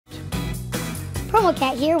Promo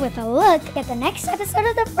Cat here with a look at the next episode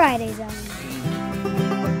of the Friday Zone.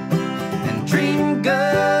 And dream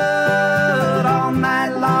good all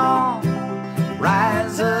night long.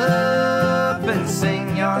 Rise up and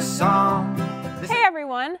sing your song. Hey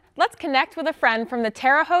everyone, let's connect with a friend from the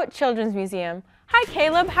Terre Haute Children's Museum. Hi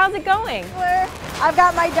Caleb, how's it going? I've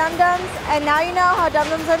got my dum-dums, and now you know how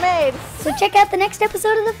dum-dums are made. So check out the next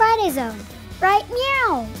episode of the Friday Zone. Right,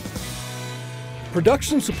 meow!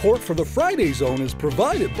 Production support for the Friday Zone is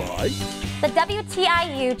provided by the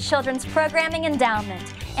WTIU Children's Programming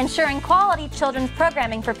Endowment, ensuring quality children's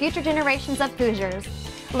programming for future generations of Hoosiers.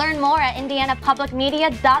 Learn more at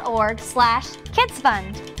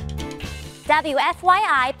indianapublicmedia.org/kidsfund.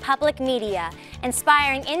 WFYI Public Media,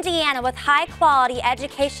 inspiring Indiana with high-quality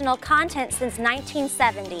educational content since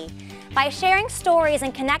 1970. By sharing stories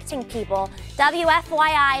and connecting people,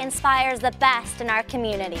 WFYI inspires the best in our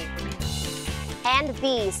community. And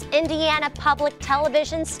these Indiana Public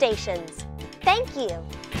Television stations. Thank you.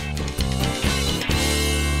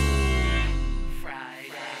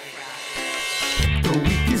 The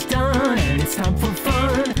week is done and it's time for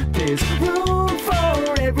fun. There's room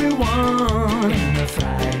for everyone in the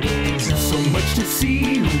Friday Zone. So much to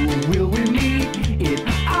see, who will we meet? It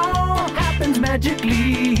all happens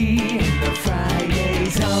magically in the Friday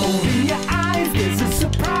Zone. In your eyes there's a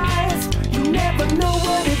surprise. You never know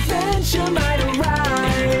what adventure might arise.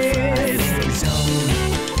 Friday Zone.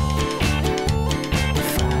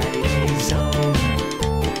 Friday Zone.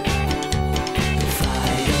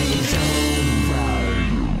 Friday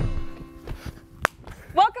Zone.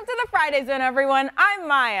 Welcome to the Friday Zone, everyone. I'm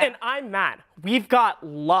Maya. And I'm Matt. We've got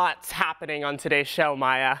lots happening on today's show,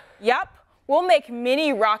 Maya. Yep. We'll make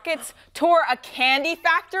mini rockets, tour a candy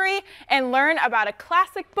factory, and learn about a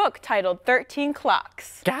classic book titled 13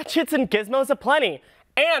 Clocks. Gadgets and gizmos aplenty.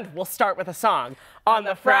 And we'll start with a song on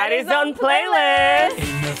the Friday Zone playlist.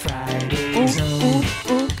 In the Friday Zone.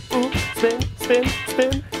 Spin, spin,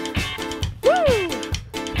 spin. Woo!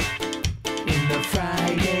 In the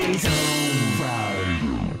Friday Zone.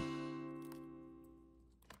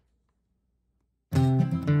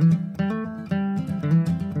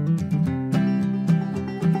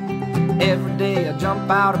 Every day I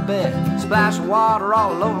jump out of bed, splash of water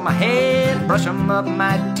all over my head, brush 'em up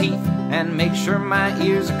my teeth, and make sure my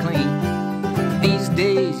ears are clean. These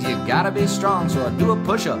days you gotta be strong, so I do a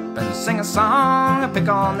push-up and sing a song. I pick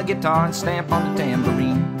on the guitar and stamp on the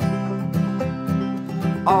tambourine.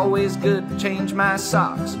 Always good to change my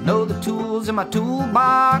socks, know the tools in my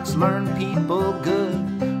toolbox. Learn people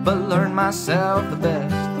good, but learn myself the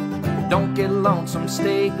best. Don't get lonesome,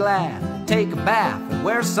 stay glad. Take a bath and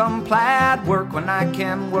wear some plaid. Work when I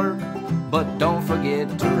can work, but don't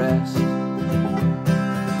forget to rest.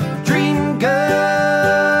 Dream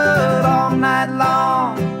good all night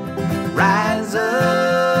long. Rise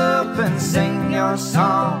up and sing your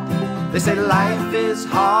song. They say life is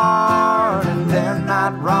hard and they're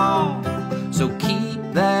not wrong. So keep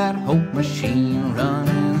that hope machine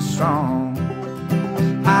running strong.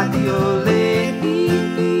 Adiole.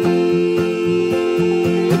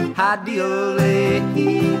 Adiole,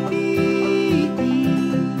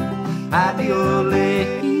 adiole.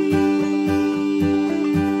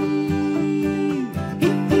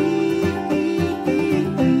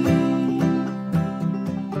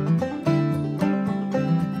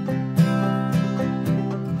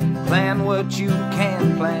 Plan what you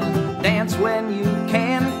can plan, dance when you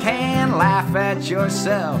can, laugh at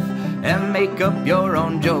yourself and make up your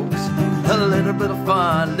own jokes. A little bit of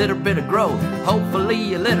fun, little bit of growth,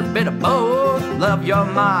 hopefully a little bit of both. Love your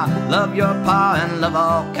ma, love your pa, and love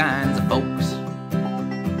all kinds of folks.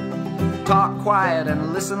 Talk quiet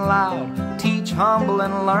and listen loud, teach humble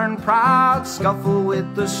and learn proud. Scuffle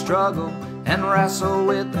with the struggle and wrestle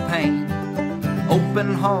with the pain.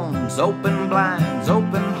 Open homes, open blinds,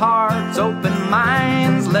 open hearts, open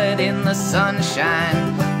minds. Let in the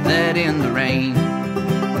sunshine, let in the rain.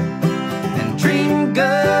 And dream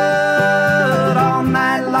good all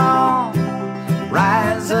night long.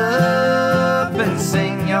 Rise up and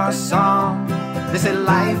sing your song. They say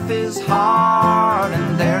life is hard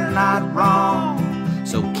and they're not wrong.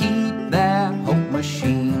 So keep that hope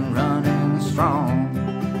machine running strong.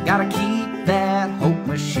 Gotta keep that hope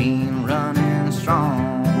machine running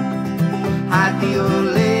strong.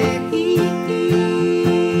 Adiole,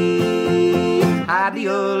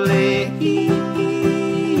 adiole,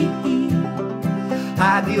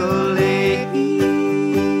 adiole.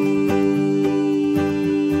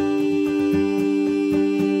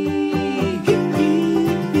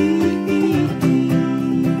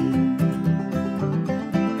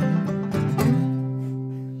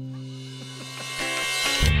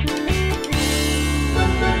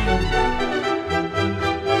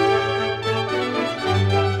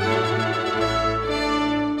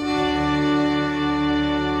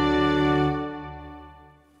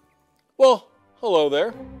 Hello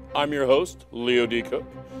there, I'm your host, Leo D. Cook,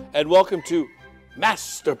 and welcome to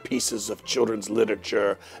Masterpieces of Children's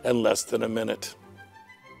Literature in Less Than a Minute.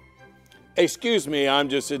 Excuse me, I'm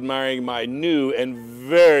just admiring my new and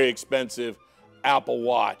very expensive Apple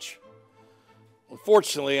Watch.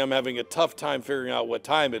 Unfortunately, I'm having a tough time figuring out what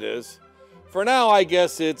time it is. For now, I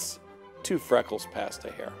guess it's 2 freckles past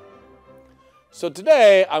a hair. So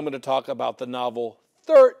today, I'm going to talk about the novel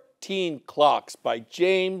 13 Clocks by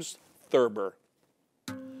James Thurber.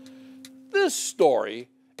 This story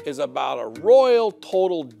is about a royal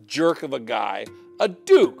total jerk of a guy, a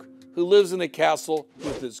duke, who lives in a castle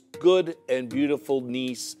with his good and beautiful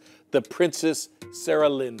niece, the Princess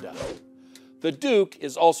Saralinda. The Duke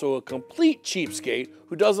is also a complete cheapskate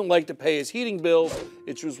who doesn't like to pay his heating bills,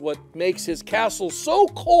 which is what makes his castle so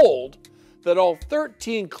cold that all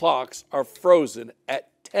 13 clocks are frozen at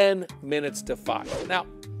 10 minutes to 5. Now,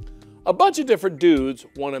 a bunch of different dudes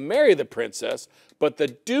want to marry the princess, but the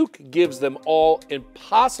Duke gives them all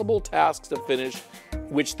impossible tasks to finish,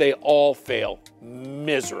 which they all fail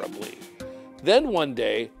miserably. Then one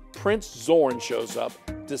day, Prince Zorn shows up,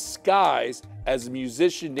 disguised as a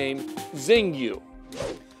musician named Xingyu.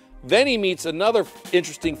 Then he meets another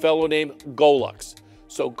interesting fellow named Golux.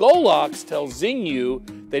 So Golux tells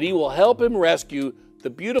Xingyu that he will help him rescue the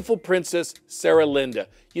beautiful Princess Saralinda.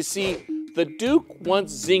 You see, the Duke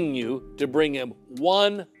wants Xingyu to bring him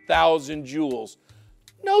 1,000 jewels.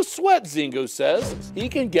 No sweat, Xingyu says. He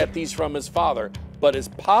can get these from his father, but his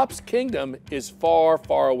pop's kingdom is far,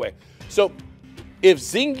 far away. So if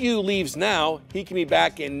Xingyu leaves now, he can be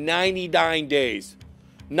back in 99 days.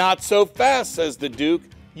 Not so fast, says the Duke.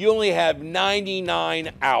 You only have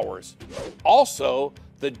 99 hours. Also,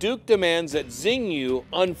 the Duke demands that Xingyu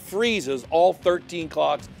unfreezes all 13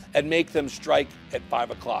 clocks and make them strike at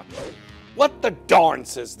 5 o'clock. What the darn,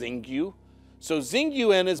 says Xingyu. So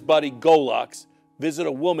Xingyu and his buddy Golux visit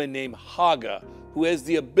a woman named Haga, who has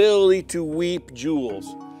the ability to weep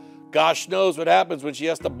jewels. Gosh knows what happens when she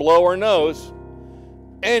has to blow her nose.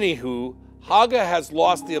 Anywho, Haga has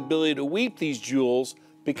lost the ability to weep these jewels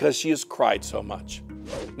because she has cried so much.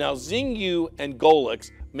 Now Xingyu and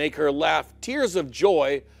Golux make her laugh tears of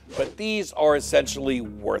joy, but these are essentially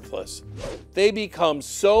worthless. They become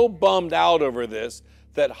so bummed out over this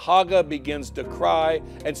that Haga begins to cry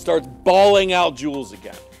and starts bawling out jewels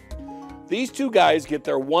again. These two guys get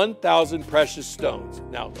their 1,000 precious stones.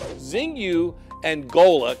 Now, Xingyu and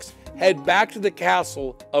Golux head back to the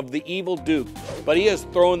castle of the evil Duke, but he has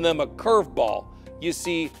thrown them a curveball. You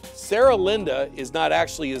see, Saralinda is not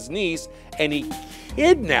actually his niece, and he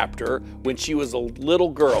kidnapped her when she was a little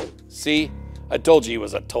girl. See, I told you he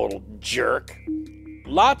was a total jerk.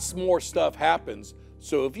 Lots more stuff happens,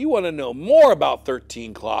 so if you want to know more about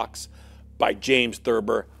 13 Clocks by James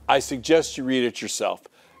Thurber, I suggest you read it yourself.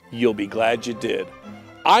 You'll be glad you did.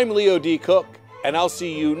 I'm Leo D. Cook, and I'll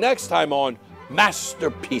see you next time on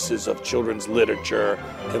Masterpieces of Children's Literature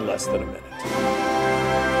in Less Than a Minute.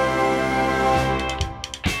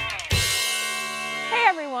 Hey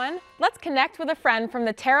everyone, let's connect with a friend from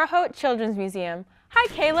the Terre Haute Children's Museum. Hi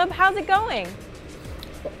Caleb, how's it going?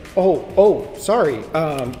 Sorry.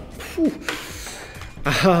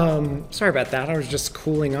 Sorry about that. I was just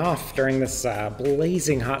cooling off during this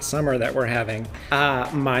blazing hot summer that we're having.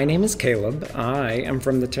 My name is Caleb. I am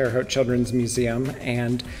from the Terre Haute Children's Museum,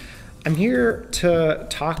 and I'm here to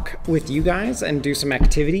talk with you guys and do some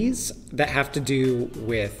activities that have to do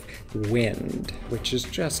with wind, which is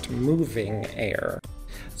just moving air.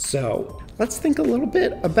 So let's think a little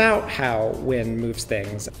bit about how wind moves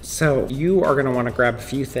things. So you are going to want to grab a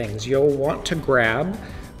few things. You'll want to grab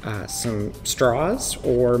some straws,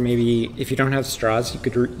 or maybe if you don't have straws, you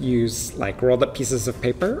could use like rolled up pieces of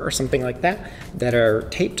paper or something like that that are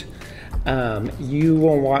taped. You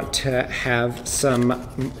will want to have some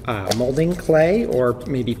molding clay, or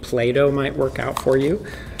maybe Play-Doh might work out for you.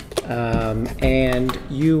 And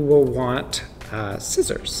you will want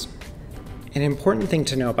scissors. An important thing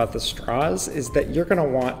to know about the straws is that you're going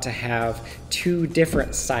to want to have 2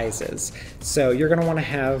 different sizes. So you're going to want to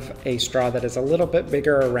have a straw that is a little bit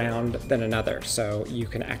bigger around than another, so you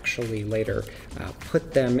can actually later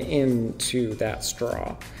put them into that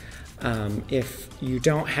straw. If you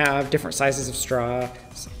don't have different sizes of straw,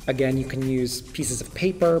 again, you can use pieces of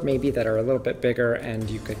paper maybe that are a little bit bigger, and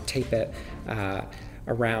you could tape it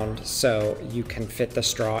around so you can fit the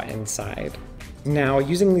straw inside. Now,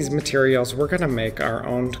 using these materials, we're going to make our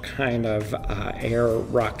own kind of air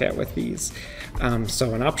rocket with these.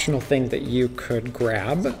 So an optional thing that you could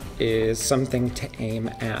grab is something to aim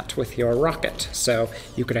at with your rocket. So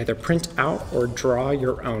you could either print out or draw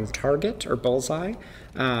your own target or bullseye.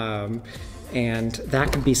 and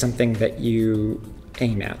that could be something that you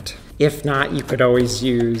aim at. If not, you could always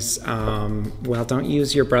use, well, don't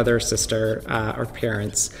use your brother, sister, or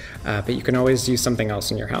parents, but you can always use something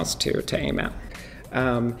else in your house too to aim at.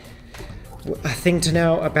 A thing to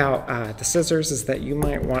know about the scissors is that you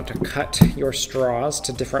might want to cut your straws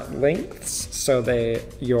to different lengths so that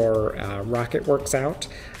your rocket works out.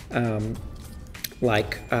 Mine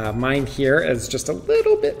here is just a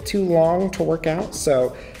little bit too long to work out,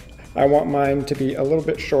 so I want mine to be a little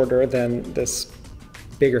bit shorter than this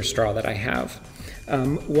bigger straw that I have.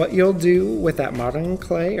 What you'll do with that modeling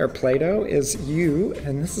clay or Play-Doh is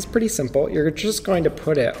and this is pretty simple, you're just going to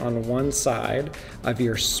put it on one side of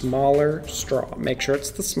your smaller straw. Make sure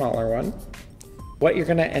it's the smaller one. What you're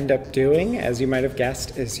gonna end up doing, as you might have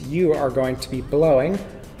guessed, is you are going to be blowing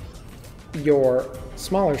your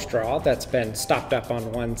smaller straw that's been stopped up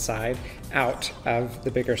on one side out of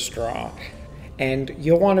the bigger straw. And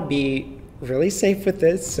you'll wanna be really safe with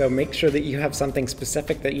this, so make sure that you have something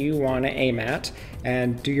specific that you want to aim at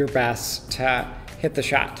and do your best to hit the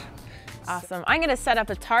shot. Awesome. I'm going to set up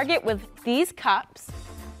a target with these cups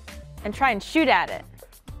and try and shoot at it.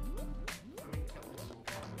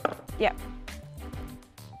 Yep.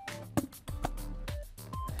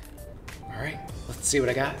 All right, let's see what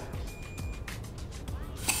I got.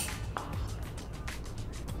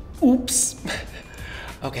 Oops.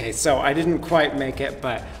 Okay, so I didn't quite make it,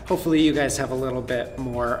 but hopefully you guys have a little bit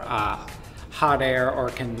more hot air or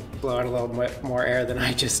can blow out a little bit more air than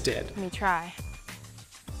I just did. Let me try.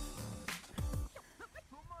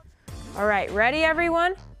 All right, ready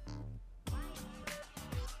everyone?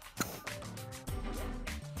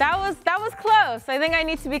 That was close. I think I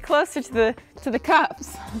need to be closer to the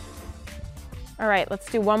cups. All right, let's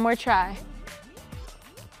do one more try.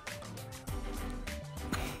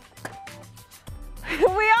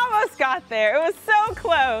 We almost got there. It was so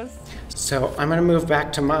close. So I'm gonna move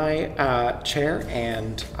back to my chair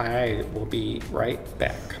and I will be right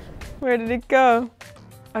back. Where did it go?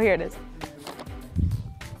 Oh, here it is.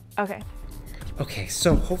 Okay. Okay,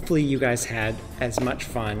 so hopefully you guys had as much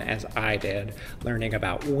fun as I did learning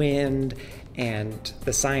about wind and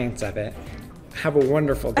the science of it. Have a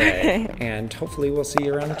wonderful day, and hopefully we'll see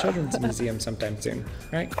you around the Children's Museum sometime soon,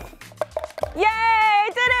 right? Yay,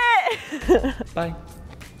 did it! Bye.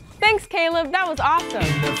 Thanks, Caleb. That was awesome.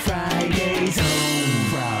 The Friday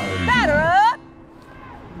Zone. Batter up!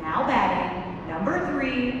 Now batting, number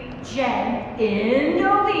 3, Jen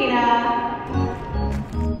Indovina.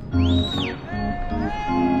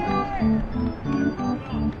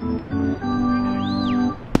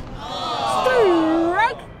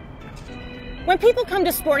 Strike! When people come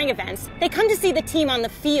to sporting events, they come to see the team on the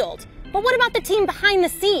field. But what about the team behind the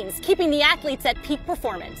scenes, keeping the athletes at peak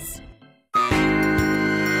performance?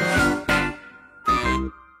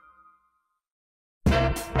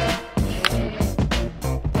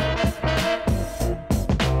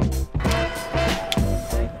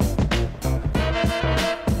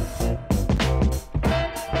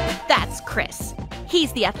 That's Chris.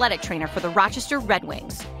 He's the athletic trainer for the Rochester Red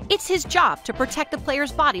Wings. It's his job to protect the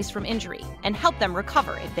players' bodies from injury and help them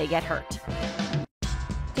recover if they get hurt.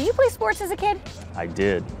 Did you play sports as a kid? I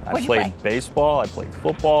did. What'd I you played play? baseball, I played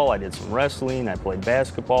football, I did some wrestling, I played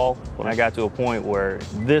basketball. When I got to a point where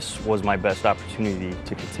this was my best opportunity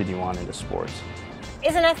to continue on into sports.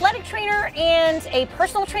 Is an athletic trainer and a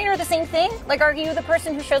personal trainer the same thing? Like, are you the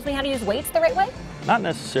person who shows me how to use weights the right way? Not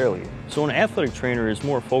necessarily. So an athletic trainer is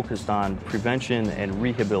more focused on prevention and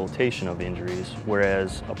rehabilitation of injuries,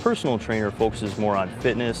 whereas a personal trainer focuses more on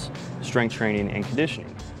fitness, strength training, and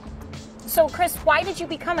conditioning. So, Chris, why did you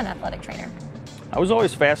become an athletic trainer? I was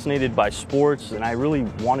always fascinated by sports, and I really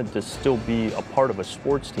wanted to still be a part of a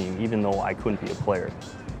sports team, even though I couldn't be a player.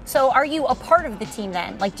 So are you a part of the team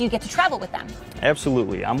then? Like, do you get to travel with them?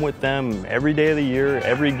 Absolutely. I'm with them every day of the year,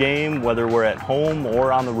 every game, whether we're at home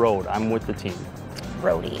or on the road. I'm with the team.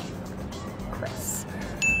 Roadie, Chris.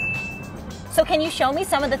 So can you show me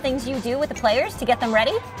some of the things you do with the players to get them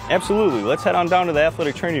ready? Absolutely. Let's head on down to the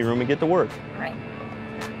athletic training room and get to work. All right.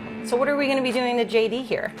 So what are we going to be doing to JD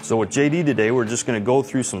here? So with JD today, we're just going to go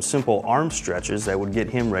through some simple arm stretches that would get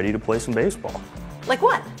him ready to play some baseball. Like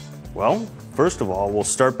what? Well, first of all, we'll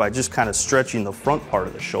start by just kind of stretching the front part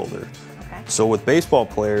of the shoulder. Okay. So with baseball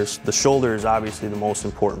players, the shoulder is obviously the most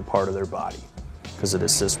important part of their body because it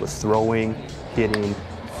assists with throwing, hitting,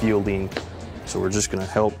 fielding. So we're just going to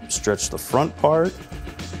help stretch the front part.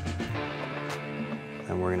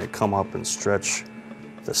 And we're going to come up and stretch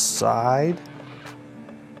the side.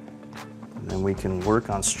 And then we can work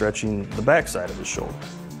on stretching the back side of the shoulder.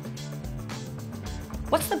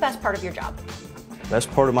 What's the best part of your job?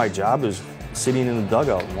 Best part of my job is sitting in the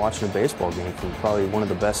dugout and watching a baseball game from probably one of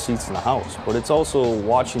the best seats in the house. But it's also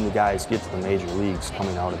watching the guys get to the major leagues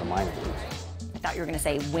coming out of the minor leagues. I thought you were going to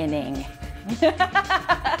say winning.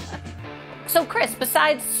 So Chris,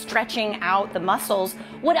 besides stretching out the muscles,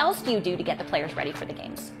 what else do you do to get the players ready for the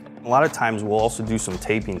games? A lot of times we'll also do some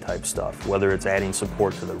taping type stuff, whether it's adding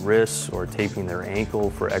support to the wrists or taping their ankle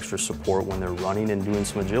for extra support when they're running and doing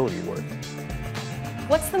some agility work.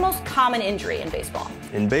 What's the most common injury in baseball?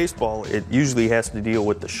 In baseball, it usually has to deal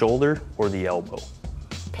with the shoulder or the elbow.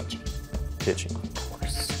 Pitching. Of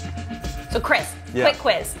course. So Chris, Yeah. quick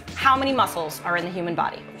quiz. How many muscles are in the human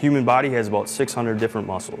body? Human body has about 600 different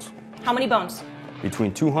muscles, How many bones?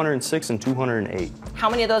 between 206 and 208. How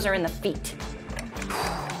many of those are in the feet?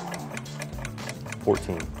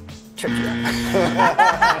 14.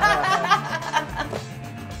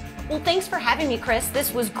 Well, thanks for having me, Chris.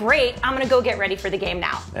 This was great. I'm going to go get ready for the game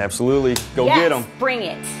now. Absolutely. Go Yes, get them. Bring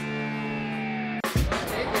it.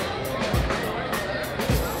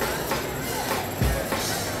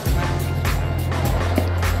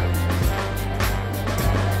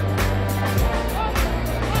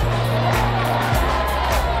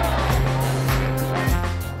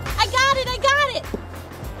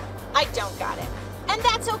 I don't got it. And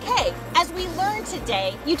that's okay. As we learned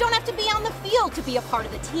today, you don't have to be on the field to be a part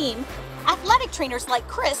of the team. Athletic trainers like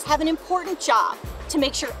Chris have an important job to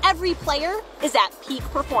make sure every player is at peak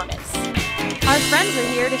performance. Our friends are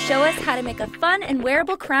here to show us how to make a fun and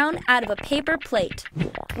wearable crown out of a paper plate.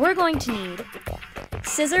 We're going to need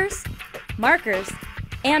scissors, markers,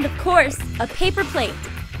 and of course, a paper plate.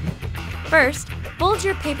 First, fold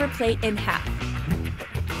your paper plate in half.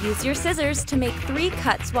 Use your scissors to make 3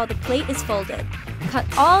 cuts while the plate is folded. Cut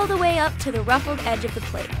all the way up to the ruffled edge of the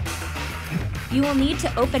plate. You will need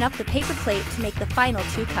to open up the paper plate to make the final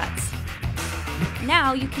 2 cuts.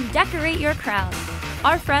 Now you can decorate your crown.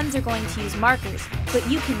 Our friends are going to use markers, but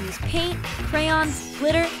you can use paint, crayons,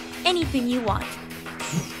 glitter, anything you want.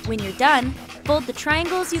 When you're done, fold the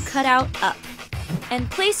triangles you cut out up and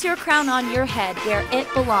place your crown on your head where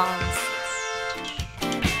it belongs.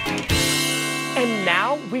 And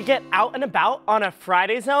now we get out and about on a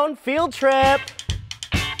Friday Zone field trip.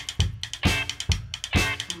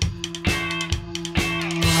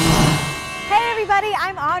 Hey everybody,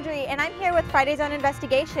 I'm Audrey and I'm here with Friday Zone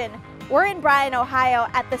Investigation. We're in Bryan, Ohio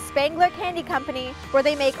at the Spangler Candy Company where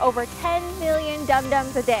they make over 10 million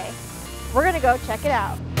Dum-Dums a day. We're gonna go check it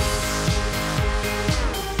out.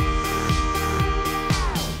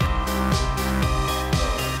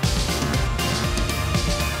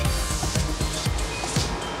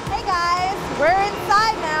 Hey guys, we're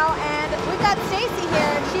inside now and we've got Stacy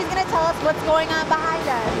here and she's gonna tell us what's going on behind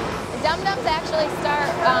us. Dum-Dums actually start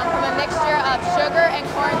from a mixture of sugar and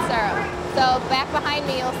corn syrup. So back behind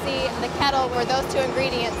me you'll see the kettle where those 2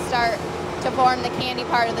 ingredients start to form the candy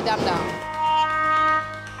part of the Dum-Dum.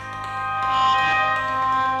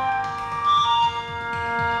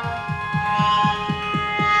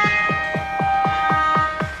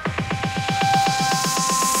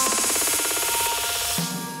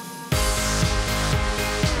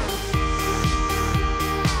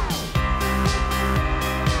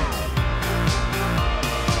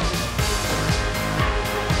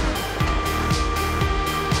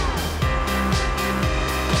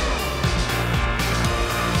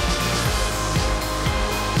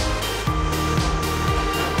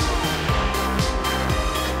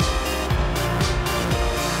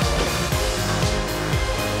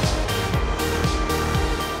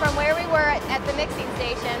 At the mixing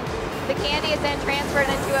station, the candy is then transferred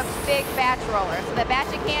into a big batch roller. So the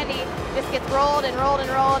batch of candy just gets rolled and rolled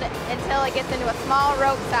and rolled until it gets into a small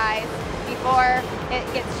rope size before it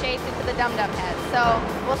gets shaped into the Dum-Dum head. So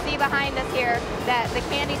we'll see behind us here that the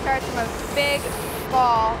candy starts from a big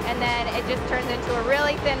ball and then it just turns into a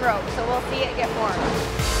really thin rope. So we'll see it get formed.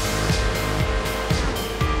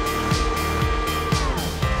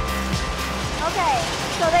 Okay,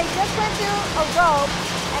 so they just went through a rope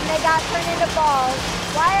and they got turned into balls.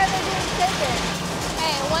 Why are they doing scissors?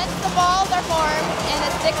 Okay, once the balls are formed and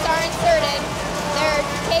the sticks are inserted, they're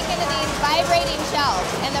taken to these vibrating shells.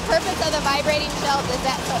 And the purpose of the vibrating shells is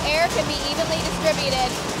that so air can be evenly distributed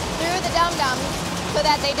through the Dum-Dums so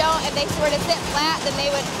that they don't, if they were to sit flat, then they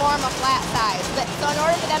would form a flat size. So in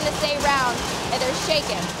order for them to stay round, they're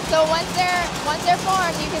shaken. So once they're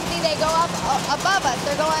formed, you can see they go up above us.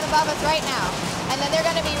 They're going above us right now. And then they're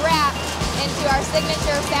going to be wrapped into our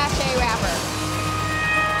signature sachet wrapper.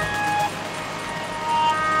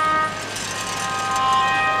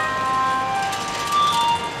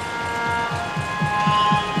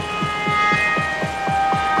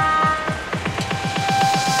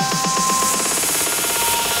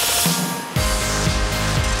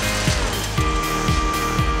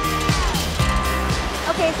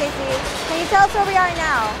 Stacy. Can you tell us where we are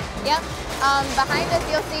now? Yep. Behind us,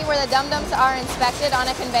 you'll see where the dum-dums are inspected on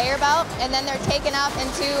a conveyor belt, and then they're taken up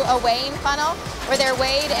into a weighing funnel where they're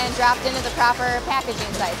weighed and dropped into the proper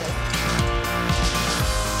packaging sizes.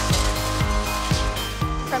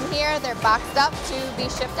 From here, they're boxed up to be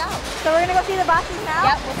shipped out. So we're gonna go see the boxes now?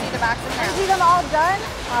 Yep, we'll see the boxes now. And see them all done?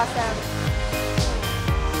 Awesome.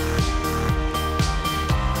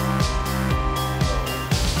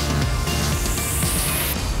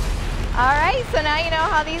 All right, so now you know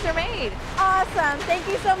how these are made. Awesome. Thank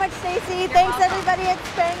you so much, Stacy. Thanks everybody at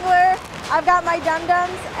Spangler. I've got my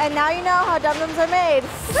dum-dums, and now you know how dum-dums are made.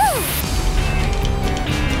 Woo!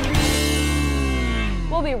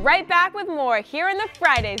 We'll be right back with more here in the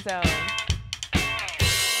Friday Zone.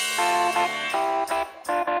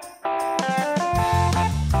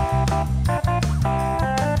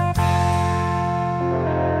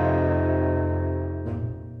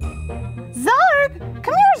 Zarg!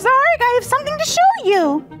 Come here, Zarg! I have something to show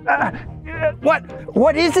you!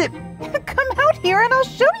 What is it? Come out here and I'll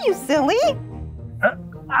show you, silly!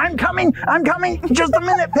 I'm coming! Just a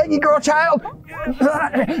minute, Peggy girl child!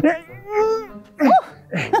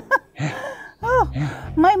 Oh,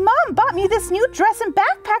 my mom bought me this new dress and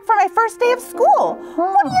backpack for my first day of school.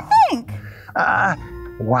 What do you think?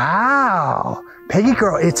 Wow! Peggy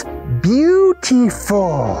girl, it's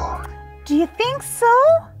beautiful! Do you think so?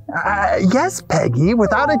 Yes, Peggy,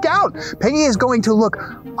 without a doubt. Peggy is going to look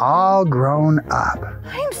all grown up.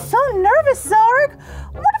 I'm so nervous, Zarg.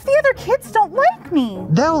 What if the other kids don't like me?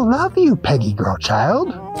 They'll love you, Peggy girl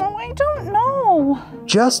child. Oh, I don't know.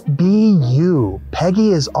 Just be you.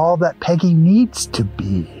 Peggy is all that Peggy needs to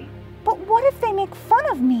be. But what if they make fun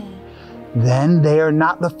of me? Then they are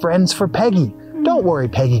not the friends for Peggy. Don't worry,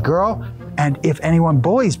 Peggy girl. And if anyone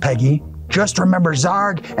bullies Peggy, just remember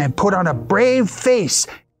Zarg and put on a brave face.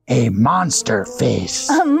 A monster face.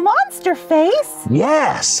 A monster face?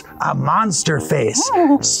 Yes, a monster face.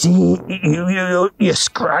 Oh. See, you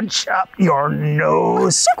scrunch up your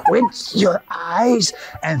nose, squint your eyes,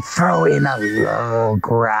 and throw in a low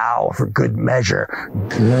growl for good measure.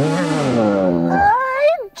 I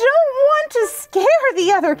don't want to scare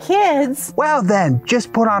the other kids. Well then,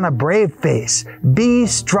 just put on a brave face. Be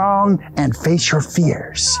strong and face your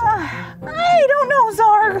fears. I don't know,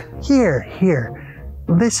 Zarg. Here.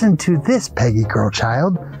 Listen to this, Peggy girl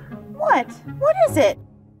child. What? What is it?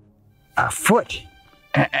 A foot.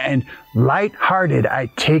 And light-hearted I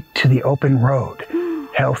take to the open road.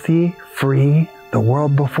 Healthy, free, the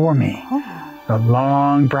world before me. The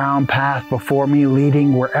long brown path before me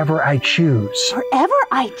leading wherever I choose. Wherever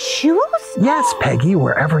I choose? Yes, Peggy,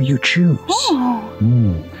 wherever you choose.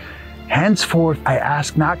 Henceforth I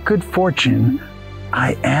ask not good fortune,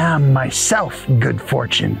 I am myself good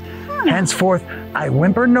fortune. Henceforth, I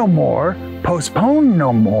whimper no more, postpone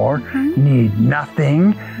no more, need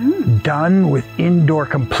nothing, done with indoor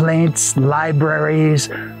complaints, libraries,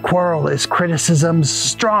 querulous criticisms,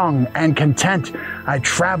 strong and content, I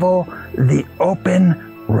travel the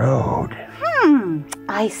open road.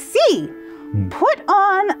 I see. Put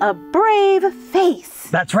on a brave face.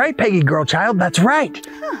 That's right, Peggy girl child, that's right.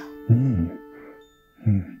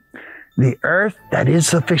 The earth that is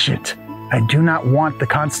sufficient. I do not want the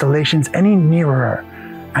constellations any nearer.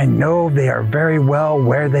 I know they are very well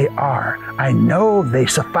where they are. I know they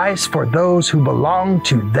suffice for those who belong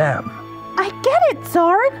to them. I get it,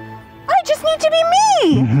 Zarg. I just need to be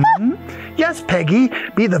me. Yes, Peggy.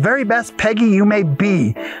 Be the very best Peggy you may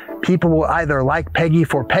be. People will either like Peggy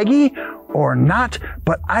for Peggy or not,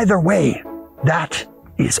 but either way, that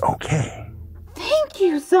is okay. Thank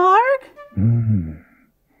you, Zarg.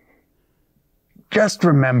 Just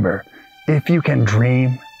remember, if you can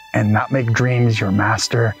dream and not make dreams your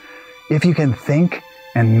master, if you can think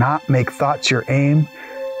and not make thoughts your aim,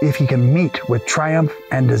 if you can meet with triumph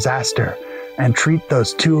and disaster and treat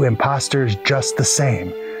those two imposters just the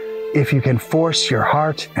same, if you can force your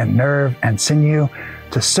heart and nerve and sinew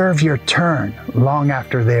to serve your turn long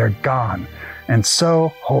after they are gone, and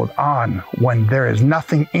so hold on when there is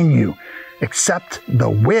nothing in you except the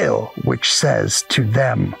will which says to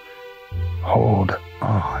them, hold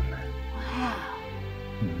on.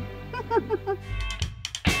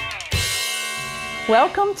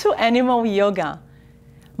 Welcome to Animal Yoga.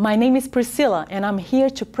 My name is Priscilla and I'm here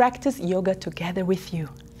to practice yoga together with you.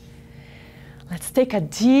 Let's take a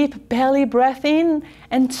deep belly breath in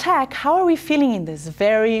and check how are we feeling in this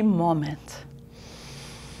very moment.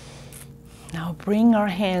 Now bring our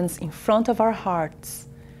hands in front of our hearts.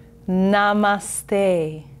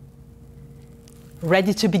 Namaste.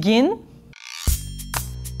 Ready to begin?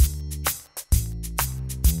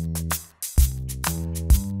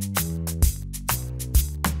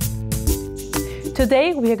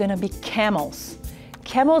 Today we are going to be camels.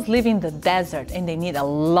 Camels live in the desert and they need a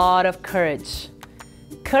lot of courage.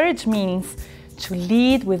 Courage means to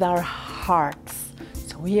lead with our hearts.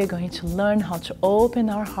 So we are going to learn how to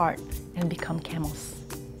open our heart and become camels.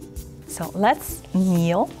 So let's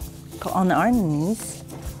kneel, go on our knees.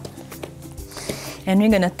 And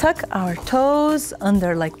we're going to tuck our toes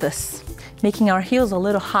under like this, making our heels a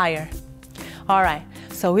little higher. All right,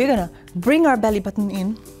 so we're going to bring our belly button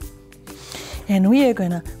in. And we are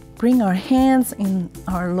going to bring our hands in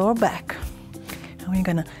our lower back. And we're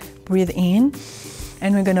going to breathe in.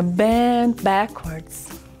 And we're going to bend backwards.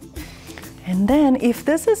 And then if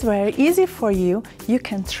this is very easy for you, you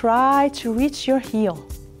can try to reach your heel.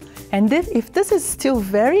 And if this is still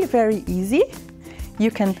very, very easy, you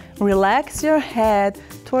can relax your head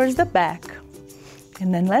towards the back.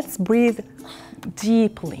 And then let's breathe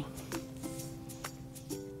deeply.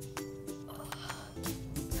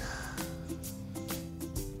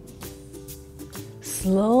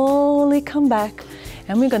 Slowly come back,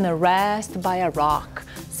 and we're gonna rest by a rock.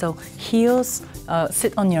 So heels,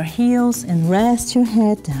 sit on your heels and rest your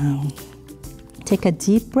head down. Take a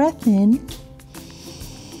deep breath in.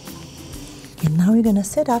 And now we're gonna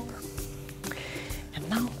sit up. And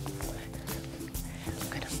now we're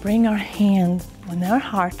gonna bring our hand on our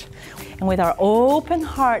heart. And with our open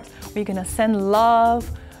heart, we're gonna send love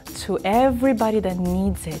to everybody that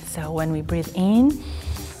needs it. So when we breathe in,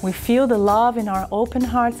 we feel the love in our open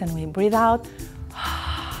hearts, and we breathe out,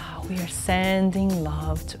 we are sending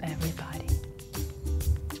love to everybody.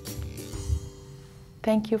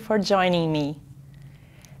 Thank you for joining me.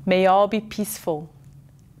 May all be peaceful.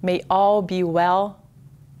 May all be well.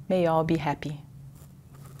 May all be happy.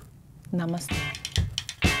 Namaste.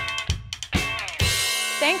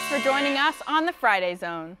 Thanks for joining us on the Friday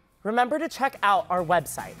Zone. Remember to check out our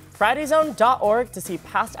website, fridayzone.org, to see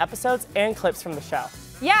past episodes and clips from the show.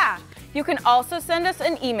 Yeah, you can also send us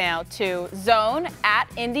an email to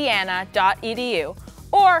zone@indiana.edu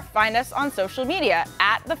or find us on social media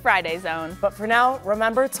 @The Friday Zone. But for now,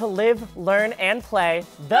 remember to live, learn, and play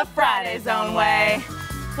the Friday Zone way.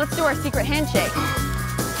 Let's do our secret handshake.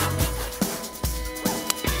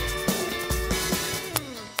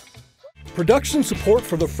 Production support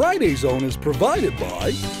for the Friday Zone is provided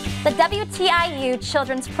by the WTIU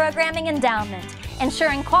Children's Programming Endowment,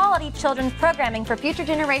 ensuring quality children's programming for future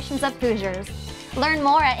generations of Hoosiers. Learn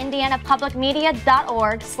more at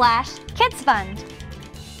indianapublicmedia.org/kidsfund.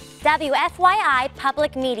 WFYI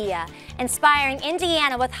Public Media, inspiring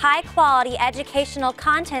Indiana with high-quality educational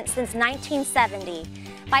content since 1970.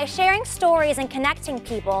 By sharing stories and connecting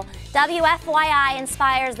people, WFYI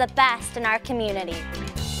inspires the best in our community.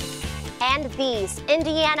 And these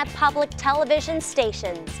Indiana Public Television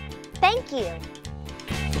stations. Thank you.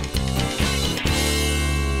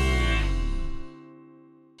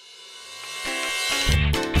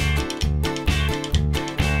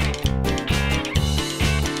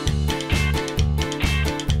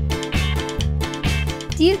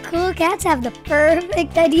 Do you cool cats have the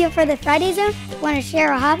perfect idea for the Friday Zone? Want to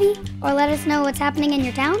share a hobby or let us know what's happening in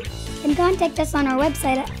your town? Then contact us on our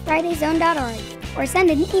website at fridayzone.org or send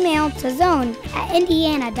an email to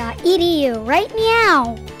zone@indiana.edu right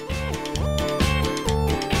meow.